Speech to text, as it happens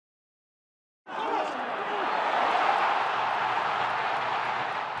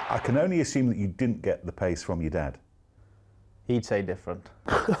I can only assume that you didn't get the pace from your dad. He'd say different.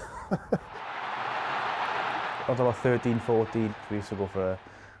 I was about 13, 14. We used to go for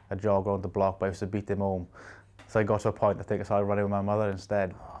a jog around the block, but I used to beat him home. So I got to a point, I think I started running with my mother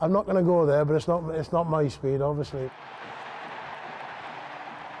instead. I'm not going to go there, but it's not my speed, obviously.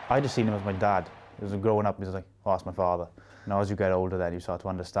 I just seen him as my dad. He was growing up, he was like, oh, that's my father. Now as you get older then, you start to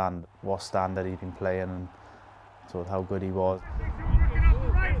understand what standard he'd been playing and sort of how good he was.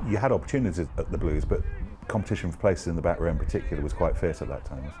 You had opportunities at the Blues, but competition for places in the back row in particular was quite fierce at that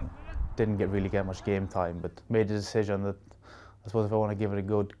time, wasn't it? Didn't really get much game time, but made the decision that I suppose if I want to give it a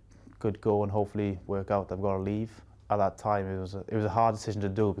good go and hopefully work out, I've got to leave. At that time, it was a hard decision to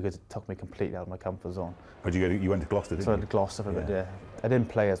do because it took me completely out of my comfort zone. But you went to Gloucester, didn't you? So I went to Gloucester for a bit, yeah. I didn't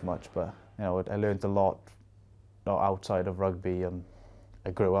play as much, but you know, I learned a lot outside of rugby, and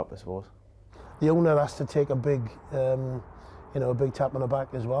I grew up, I suppose. The owner has to take a big, a big tap on the back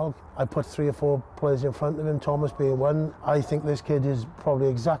as well. I put 3 or 4 players in front of him, Thomas being one. I think this kid is probably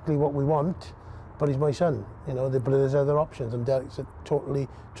exactly what we want, but he's my son. You know, there's other options, and Derek said, totally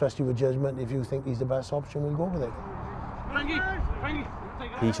trust you with judgment. If you think he's the best option, we'll go with it.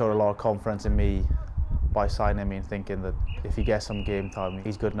 He showed a lot of confidence in me by signing me and thinking that if he gets some game time,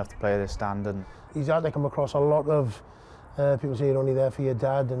 he's good enough to play this standard. He's had to come across a lot of people say you're only there for your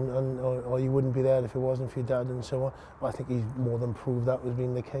dad, or you wouldn't be there if it wasn't for your dad, and so on. But I think he's more than proved that was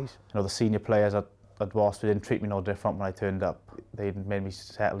being the case. You know, the senior players at Wasp didn't treat me no different when I turned up. They made me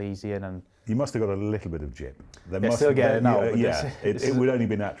settle easy in, and you must have got a little bit of jip. I still get it now. It would only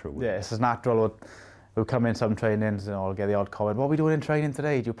be natural. Yeah, it's as natural. We'll come in some trainings and I'll get the odd comment, what are we doing in training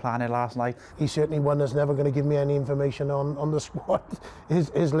today? Did you plan it last night? He's certainly one that's never going to give me any information on the squad.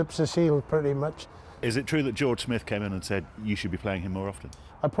 His lips are sealed pretty much. Is it true that George Smith came in and said you should be playing him more often?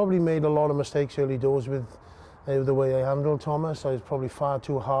 I probably made a lot of mistakes early doors with the way I handled Thomas. I was probably far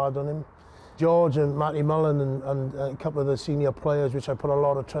too hard on him. George and Matty Mullen and a couple of the senior players, which I put a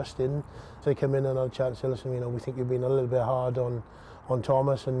lot of trust in, they came in and had a chance to say, listen, you know, we think you've been a little bit hard on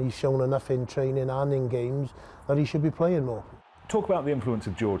Thomas, and he's shown enough in training and in games that he should be playing more. Talk about the influence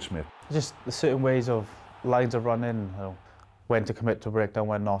of George Smith. Just the certain ways of lines of running, you know, when to commit to a breakdown,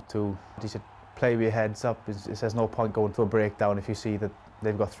 when not to. He said, play with your heads up. There's no point going to a breakdown if you see that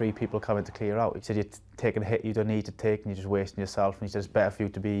they've got 3 people coming to clear out. He said, you're taking a hit you don't need to take and you're just wasting yourself. And he said, it's better for you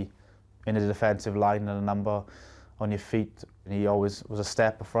to be in a defensive line and a number on your feet. And he always was a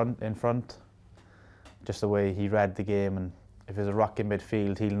step in front. Just the way he read the game, and if there's a ruck in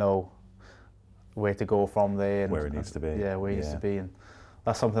midfield, he'll know where to go from there. And where he needs to be. Yeah, where he needs to be. And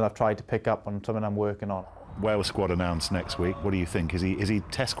that's something I've tried to pick up on, something I'm working on. Wales squad announced next week. What do you think? Is he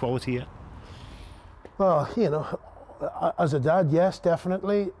test quality yet? Well, you know, as a dad, yes,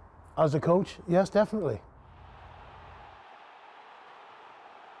 definitely. As a coach, yes, definitely.